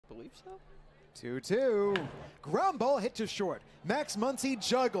believe so. 2-2. Ground ball hit to short. Max Muncy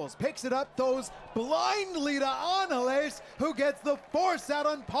juggles, picks it up, throws blindly to Angeles, who gets the force out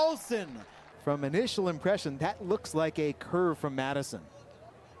on Paulson. From initial impression, that looks like a curve from Madison.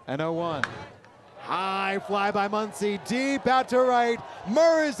 An 0-1. High fly by Muncy, deep out to right.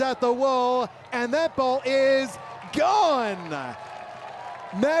 Murray's at the wall, and that ball is gone.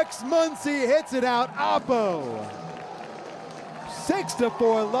 Max Muncy hits it out, Oppo.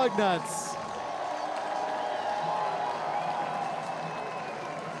 6-4 Lugnuts.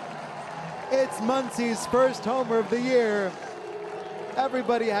 It's Muncy's first homer of the year.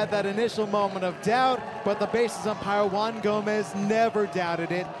 Everybody had that initial moment of doubt, but the bases umpire Juan Gomez never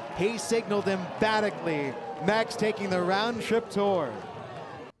doubted it. He signaled emphatically. Max taking the round trip tour.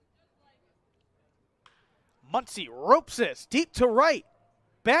 Muncy ropes this deep to right.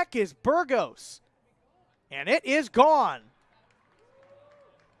 Back is Burgos, and it is gone.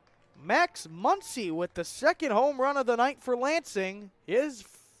 Max Muncy with the second home run of the night for Lansing, his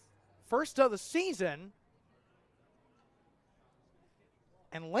first of the season.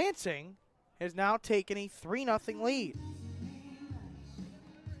 And Lansing has now taken a 3-0 lead.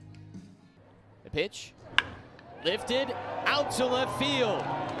 The pitch, lifted, out to left field.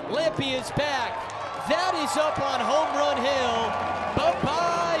 Lampy is back. That is up on Home Run Hill.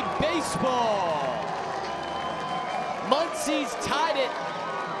 Bye-bye baseball. Muncy's tied it.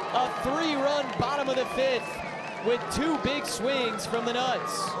 A 3-run bottom of the 5th with 2 big swings from the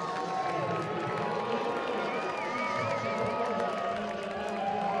Nuts.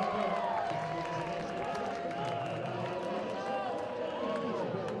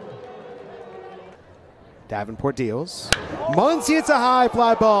 Davenport deals. Muncy, it's a high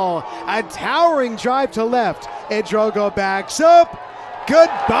fly ball. A towering drive to left. Idrogo backs up.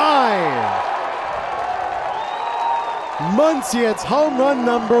 Goodbye. Muncy, it's home run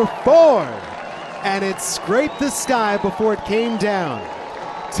number 4. And it scraped the sky before it came down.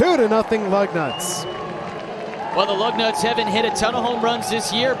 2-0 Lugnuts. Well, the Lugnuts haven't hit a ton of home runs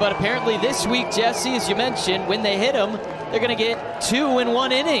this year, but apparently this week, Jesse, as you mentioned, when they hit them, they're going to get 2 in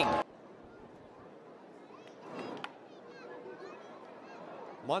 1 inning.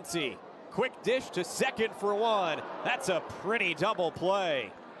 Muncy, quick dish to second for 1. That's a pretty double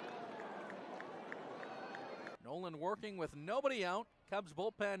play. Nolan working with nobody out. Cubs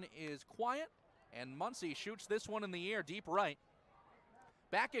bullpen is quiet, and Muncy shoots this one in the air, deep right.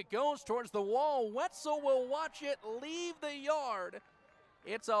 Back it goes towards the wall. Wetzel will watch it leave the yard.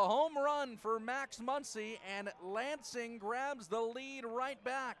 It's a home run for Max Muncy, and Lansing grabs the lead right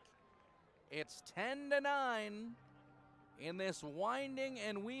back. It's 10-9 in this winding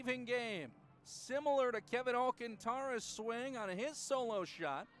and weaving game. Similar to Kevin Alcantara's swing on his solo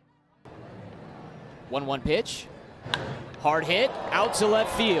shot. 1-1 pitch. Hard hit, out to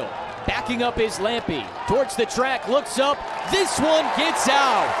left field. Backing up is Lampy. Towards the track, looks up. This one gets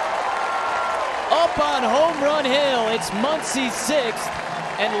out. Up on Home Run Hill, it's Muncy's 6th,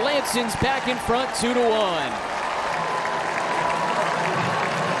 and Lansing's back in front 2-1.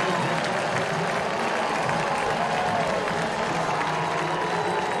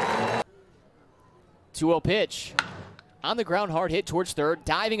 2-0 pitch. On the ground, hard hit towards third.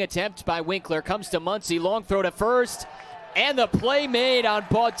 Diving attempt by Winkler. Comes to Muncy. Long throw to first. And the play made on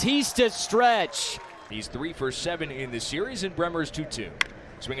Bautista's stretch. He's 3 for 7 in the series, and Bremer's 2-2.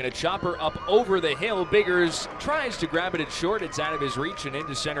 Swinging a chopper up over the hill. Biggers tries to grab it at short. It's out of his reach and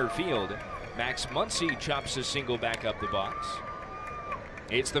into center field. Max Muncy chops a single back up the box.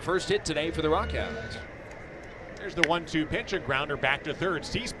 It's the first hit today for the Rockhounds. There's the 1-2 pitch, a grounder back to third.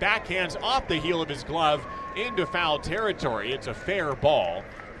 Cease backhands off the heel of his glove into foul territory. It's a fair ball,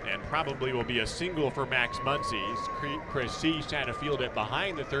 and probably will be a single for Max Muncy. Chris Cease had to field it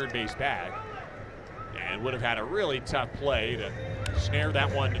behind the third base bag, and would have had a really tough play to snare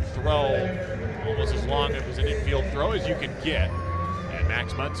that one and throw almost as long as an infield throw as you can get. And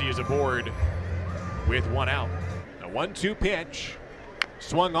Max Muncy is aboard with 1 out. A 1-2 pitch.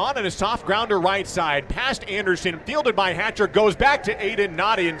 Swung on and a soft grounder right side. Past Anderson, fielded by Hatcher, goes back to Aiden,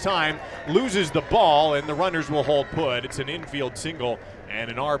 not in time. Loses the ball, and the runners will hold put. It's an infield single and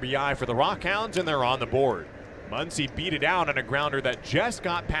an RBI for the Rockhounds, and they're on the board. Muncy beat it out on a grounder that just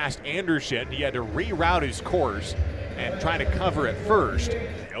got past Anderson. He had to reroute his course and try to cover it first.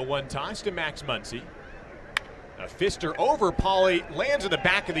 0-1 toss to Max Muncy. A fister over Pauly, lands in the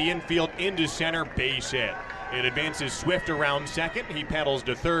back of the infield into center, base hit. It advances Swift around second. He pedals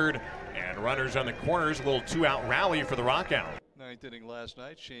to third, and runners on the corners. A little 2-out rally for the Rockhounds. 9th inning last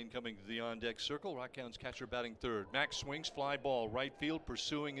night. Shane coming to the on-deck circle. Rockhounds catcher batting third. Max swings, fly ball right field.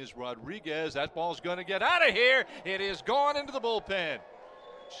 Pursuing is Rodriguez. That ball's going to get out of here. It is gone into the bullpen.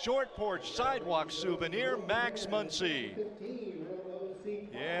 short porch sidewalk souvenir, Max Muncy.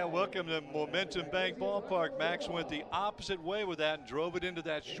 Yeah, welcome to Momentum Bank Ballpark. Max went the opposite way with that and drove it into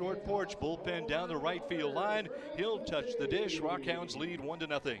that short porch. Bullpen down the right field line. He'll touch the dish. Rockhounds lead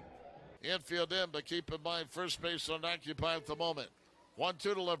 1-0. Infield in, but keep in mind first base unoccupied at the moment.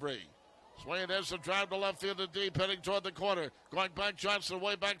 1-2 delivery. Swain has a drive to left field and deep, heading toward the corner. Going back, Johnson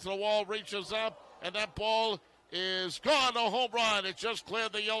way back to the wall, reaches up, and that ball is gone. A home run. It just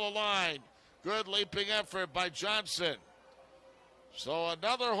cleared the yellow line. Good leaping effort by Johnson. So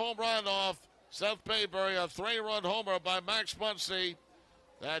another home run off Seth Bayberry, a 3-run homer by Max Muncy.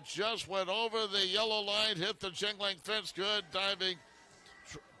 That just went over the yellow line, hit the jingling fence. Good diving,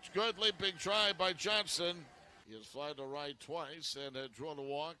 good leaping try by Johnson. He has flied to right twice and had drawn a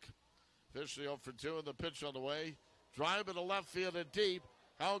walk. Officially 0 for 2 and the pitch on the way. Drive to left field and deep.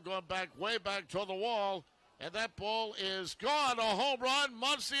 Howell going back, way back toward the wall. And that ball is gone. A home run.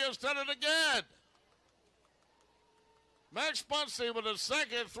 Muncy has done it again. Max Muncy with his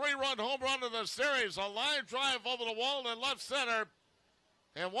second 3-run home run of the series. A line drive over the wall in left center.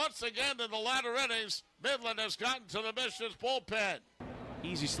 And once again in the latter innings, Midland has gotten to the Mission's bullpen.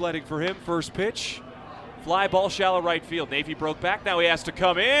 Easy sledding for him. First pitch. Fly ball, shallow right field. Navy broke back. Now he has to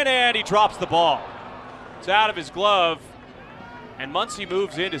come in, and he drops the ball. It's out of his glove, and Muncy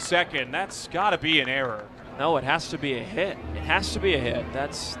moves into second. That's got to be an error. No, it has to be a hit. It has to be a hit.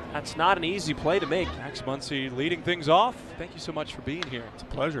 That's not an easy play to make. Max Muncy leading things off. Thank you so much for being here. It's a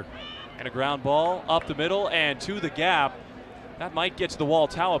pleasure. And a ground ball up the middle and to the gap. That might get to the wall.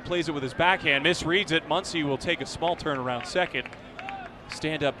 Tawa plays it with his backhand, misreads it. Muncy will take a small turn around second.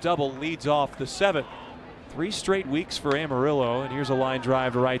 Stand-up double leads off the 7th. 3 straight weeks for Amarillo, and here's a line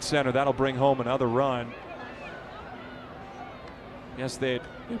drive to right center. That'll bring home another run. Yes, it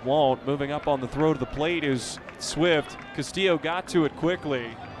won't. Moving up on the throw to the plate is Swift. Castillo got to it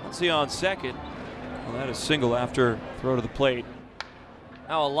quickly. Muncy on second. Well, that is single after throw to the plate.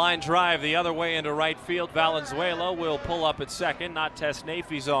 Now a line drive the other way into right field. Valenzuela will pull up at second, not test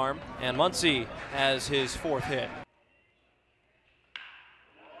Nafy's arm. And Muncy has his 4th hit.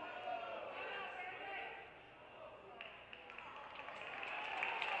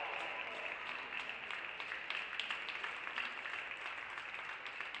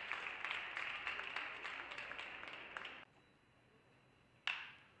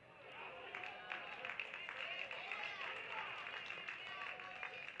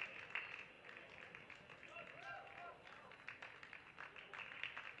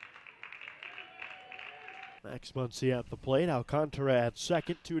 Max Muncy at the plate. Alcantara at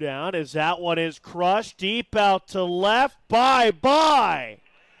second, 2 down. As that one is crushed deep out to left. Bye-bye.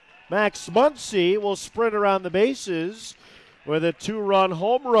 Max Muncy will sprint around the bases with a 2-run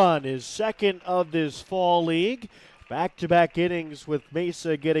home run, his second of this fall league. Back-to-back innings with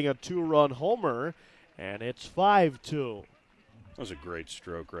Mesa getting a 2-run homer, and it's 5-2. That was a great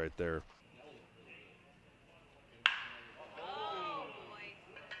stroke right there.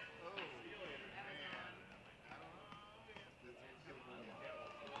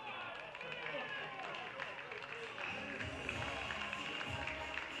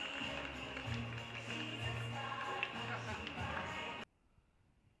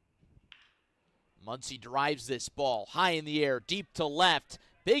 Muncy drives this ball high in the air, deep to left.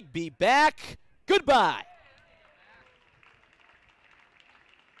 Bigby back. Goodbye.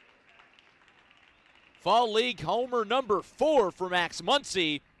 Fall League homer number 4 for Max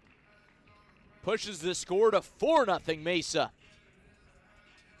Muncy. Pushes the score to 4-0 Mesa.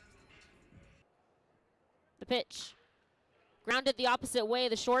 The pitch. Grounded the opposite way.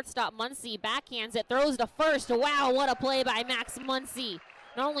 The shortstop Muncy backhands it, throws to first. Wow, what a play by Max Muncy.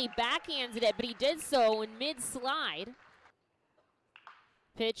 Not only backhanded it, but he did so in mid-slide.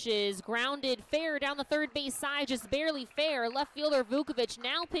 Pitch is grounded fair down the third base side, just barely fair. Left fielder Vukovic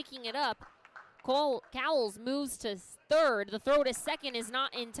now picking it up. Cowles moves to third. The throw to second is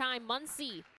not in time. Muncy